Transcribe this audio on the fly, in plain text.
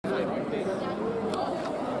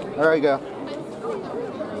There you go.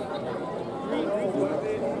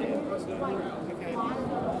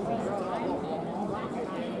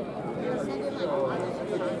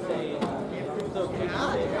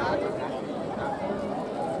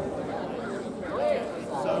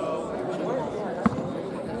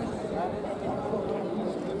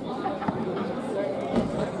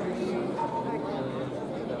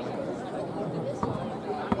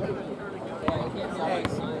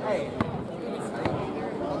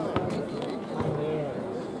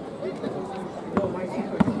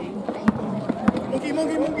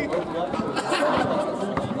 Monkey.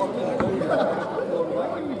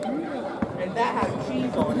 And that has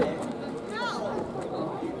cheese on it.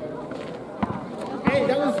 Hey,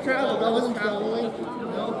 that was travel. That wasn't traveling.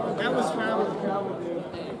 No, that was travel. Dude.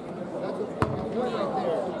 That's the point right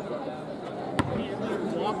there.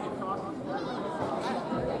 You walked across.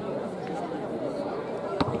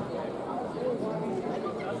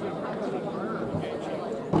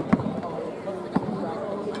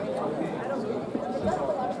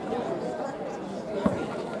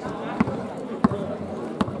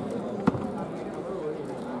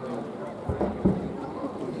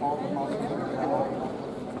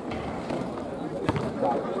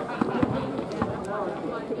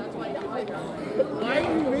 Why are you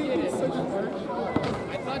making such a hard shot?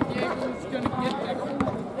 I thought Diego was going to get there.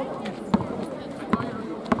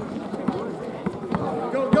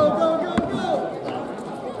 Go!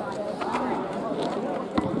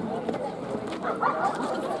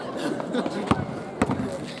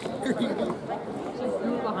 Just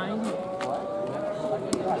behind you.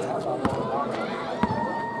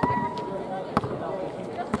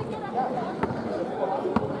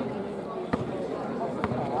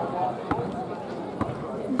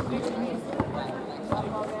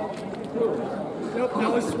 Nope,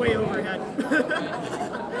 that was way overhead.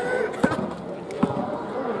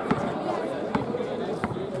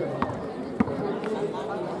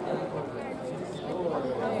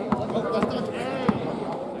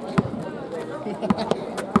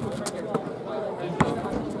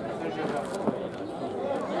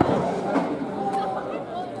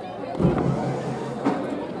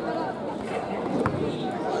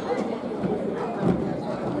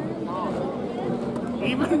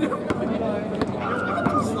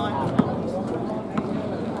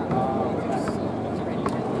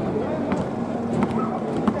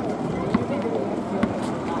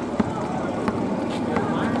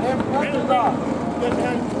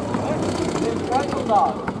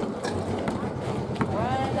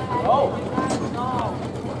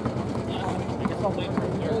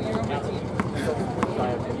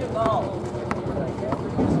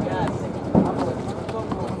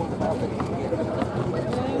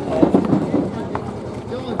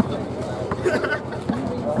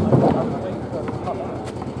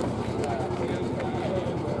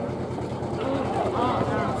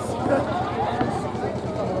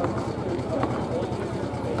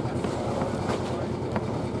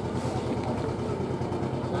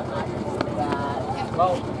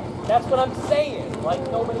 Well, that's what I'm saying. Like,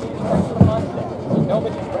 nobody is ready for the mustache.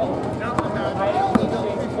 Nobody's ready. No, I don't need to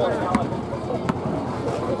change for now.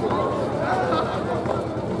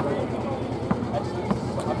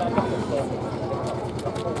 I'm not going to say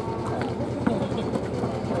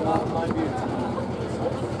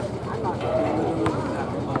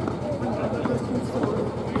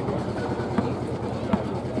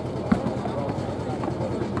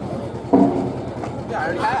Yeah, I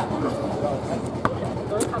already have.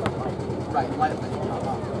 Right, light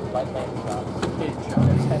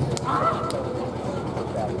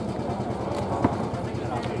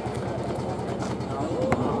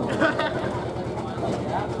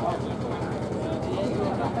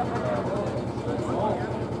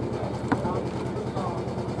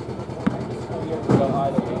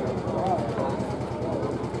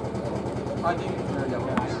I think it's very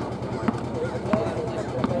okay.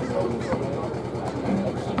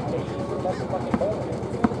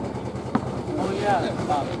 Oh yeah, that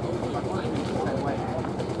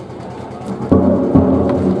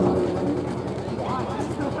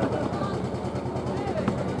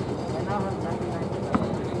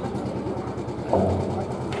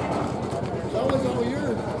was all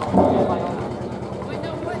yours.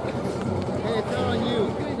 Hey, it's not on you.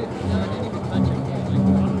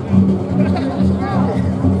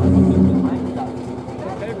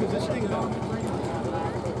 Hey, positioning though.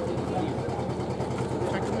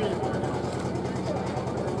 Check the meter.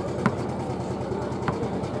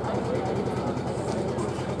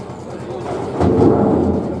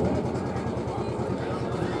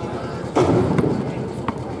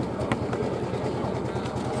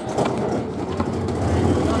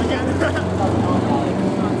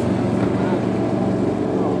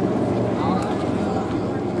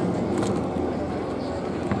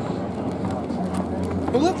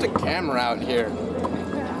 left a camera out here.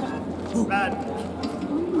 Bad.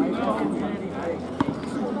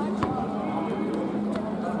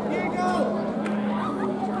 Diego!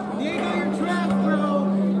 Diego, you're trapped, bro!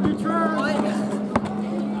 Your turn!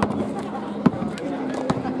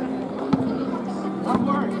 Good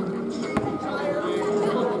work.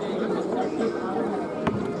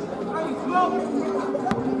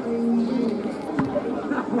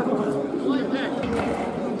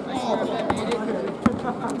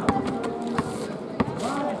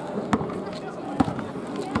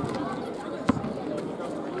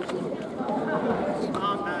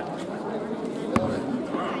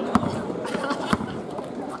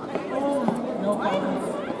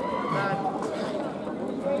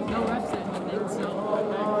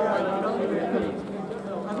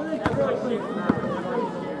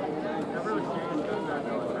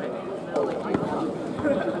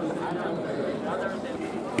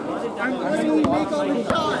 I'm letting you make all the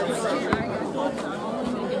shots.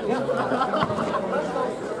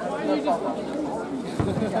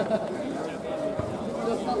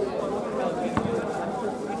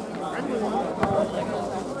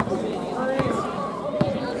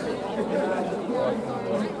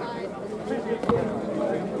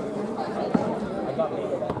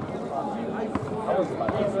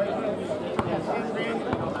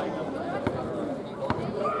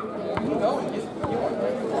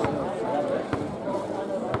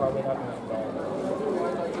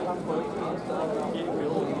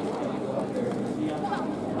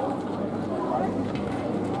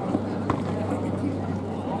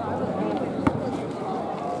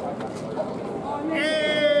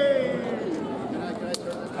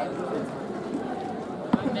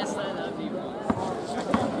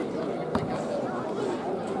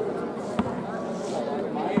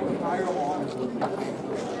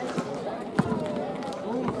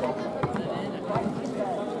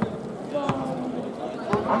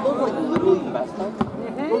 Aren't those like literally the best type?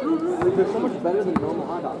 Like, they're so much better than normal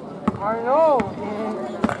hot dogs. I know.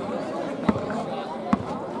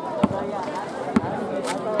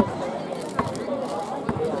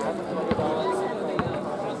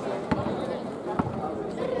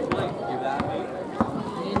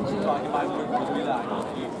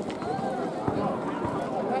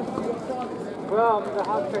 Well, the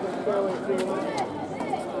hot chicken is fairly too.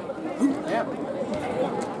 Yeah.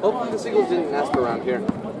 Hopefully the seagulls didn't nest around here.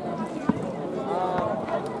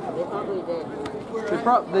 They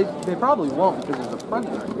probably did. They probably won't because there's a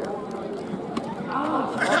predator here.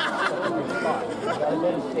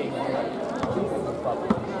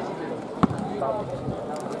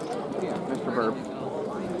 Yeah, Mr. Burb.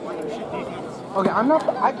 Okay,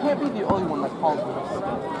 I can't be the only one that calls him a skip.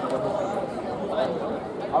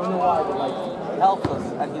 I don't know why, but like, he helps us,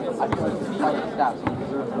 and I feel like he's like a staff, so he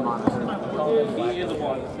deserves the honor. He is the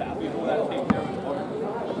one staff. He's the one that takes care of his work.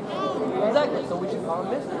 Exactly, so we should call him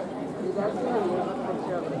Mister.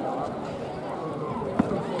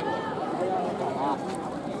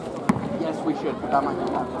 Yes, we should, but that might be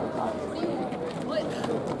bad.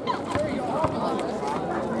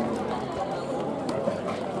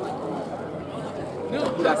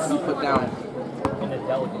 He'd have to be put down. In a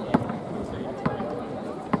delicate manner.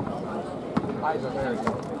 Eyes are very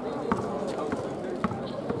good.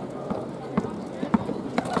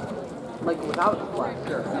 Like without the flash,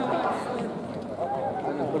 sure.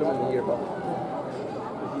 And then put him in the yearbook.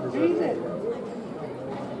 He deserves it.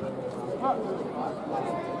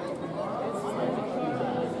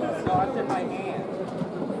 No, I said my hand.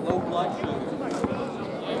 Low blood sugar.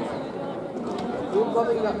 Doing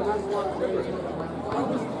something that has one.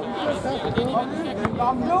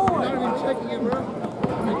 I'm not even checking it, bro.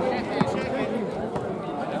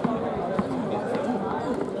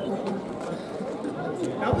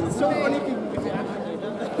 That was so funny if you actually did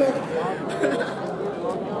that.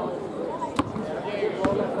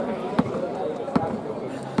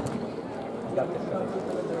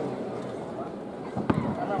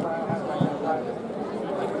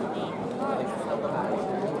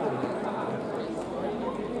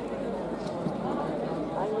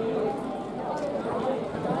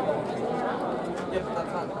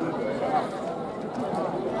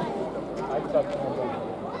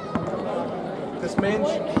 This man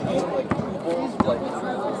should be eating like 2 bowls of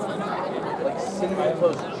like cinnamon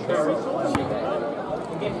toast cherry slice. You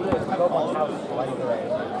get this, go on house like that.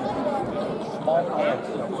 Small pants,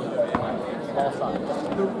 small size.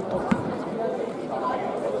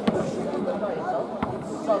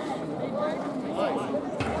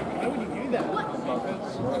 Why would you do that?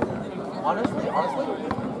 Honestly, I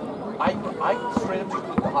straight up just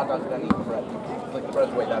eat the hot dogs and then eat the bread. Like the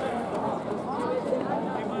bread's way better.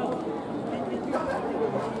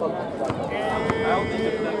 don't think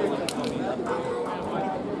it's that much to me.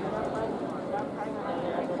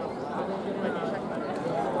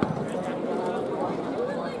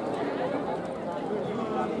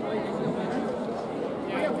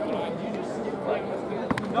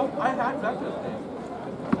 No, I had breakfast.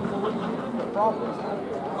 The problem is,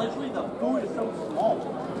 literally the food is so small.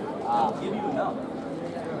 It'll give you enough.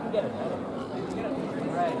 You get it.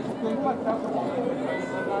 Right.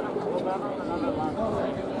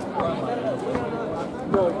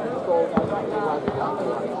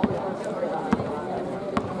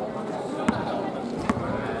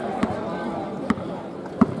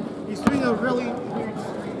 He's doing a really weird.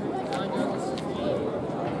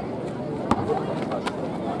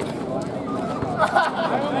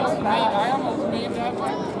 I almost made that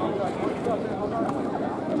one.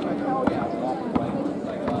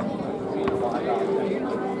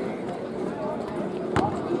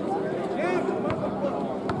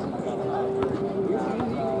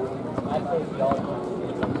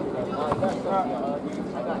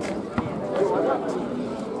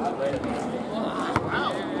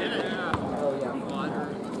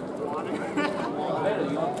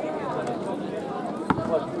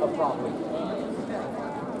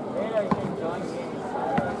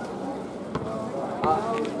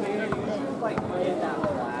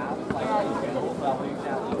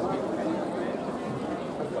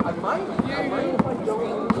 I might if I don't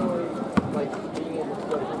enjoy like being able to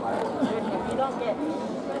go to the fire. If you don't get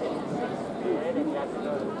good and you have to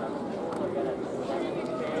go to the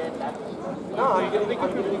No, I'm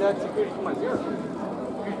getting that security for my zero.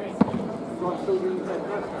 So I'm still getting 10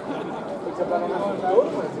 grand. Except I don't have to go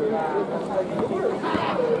to my zero. That's like weird.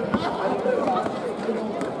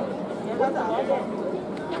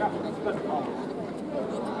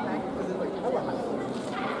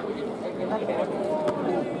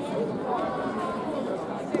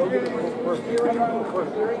 We're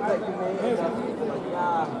hearing that you may end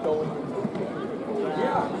up going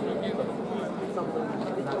something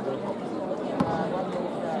not really helpful.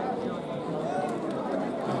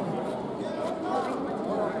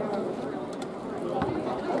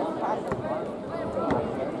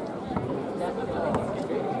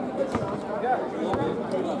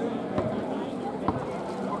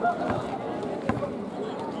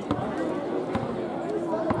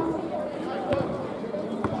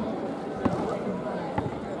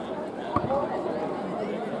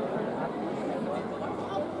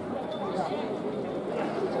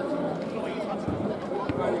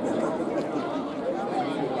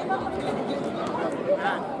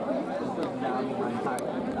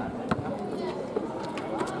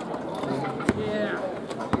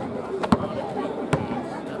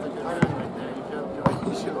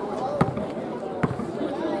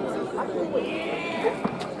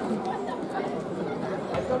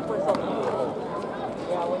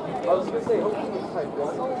 I was going to say, hopefully it's type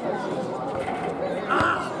 1.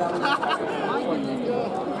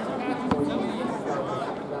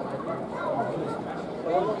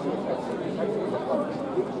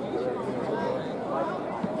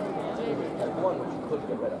 Could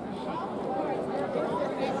get rid of.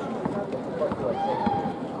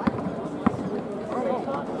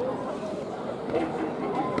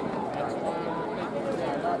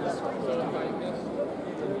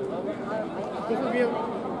 This will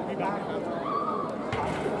be back.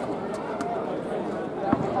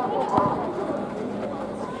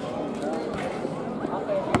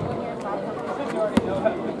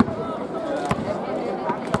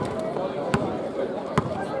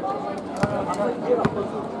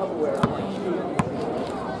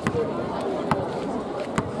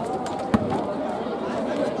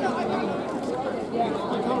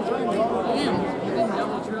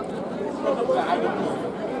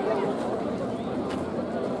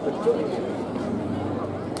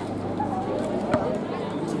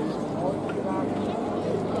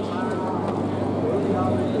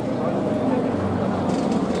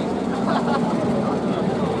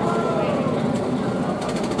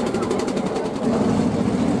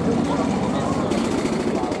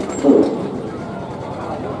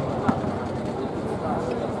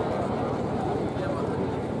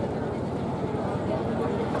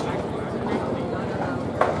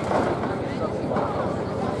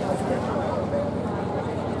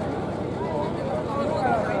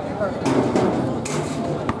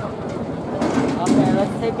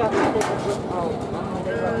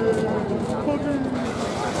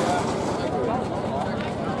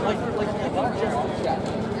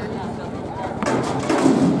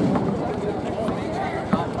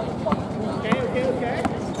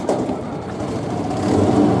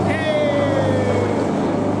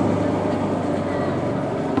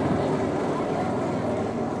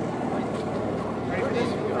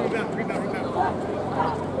 Like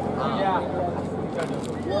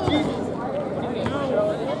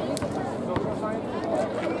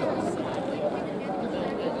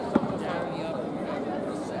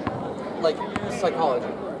psychology,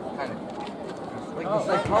 kind of. Like the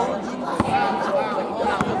psychology of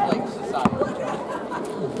like society.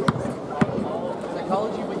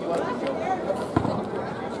 Psychology, but you understand.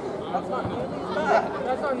 That's not nearly as bad.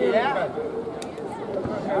 That's not nearly as bad.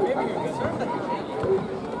 I'm concerned that you're changing.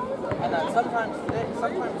 And that sometimes today you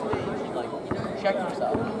should like check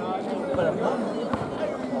yourself. But I'm not.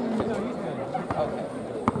 Okay.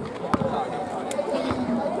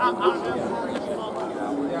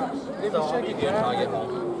 If you check again,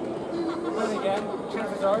 then again,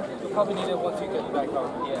 chances are you'll probably need it once you get back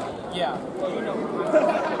home. Yeah. Well, you know.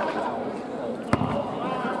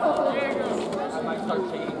 I might start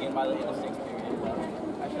changing again by the end of 6th period. But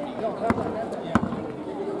I should be good.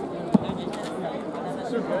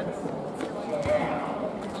 You're good.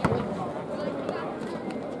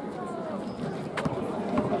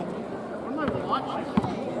 What am I watching?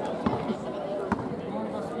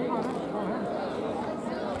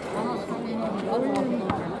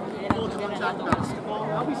 Basketball.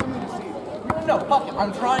 That'll be something to see. No, fuck it.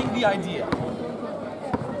 I'm trying the idea. Trying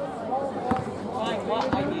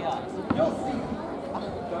what idea? You'll see.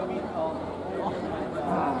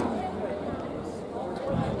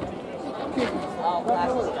 Oh,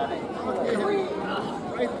 fast is stunning.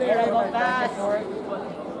 Right Here I there. go fast.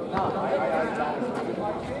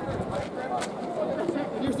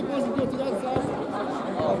 You're supposed to go to that side.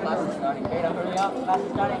 Oh, fast is starting. Here, hurry up. Fast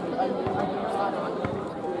is starting.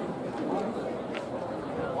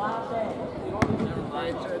 Watch it.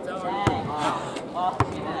 Alright, it's out. Dang. Oh,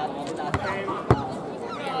 yeah, that's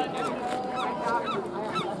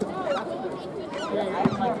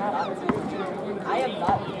I am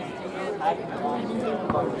not used to typing long.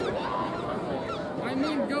 I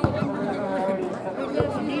mean, go.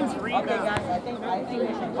 That means Okay, guys, I think we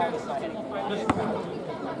should call this one.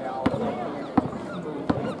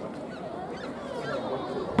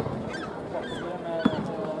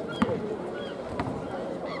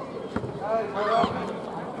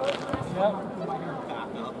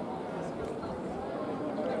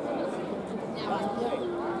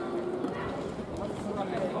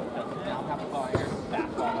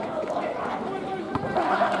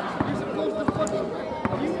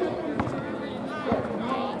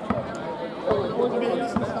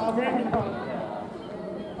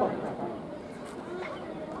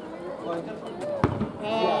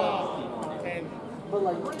 But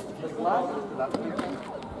like, this last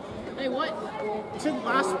Hey, what? It's in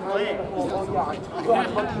last play.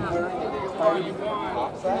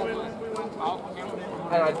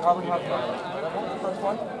 and I'd probably have the first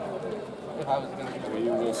one if I was going to. We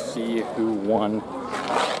will see who won.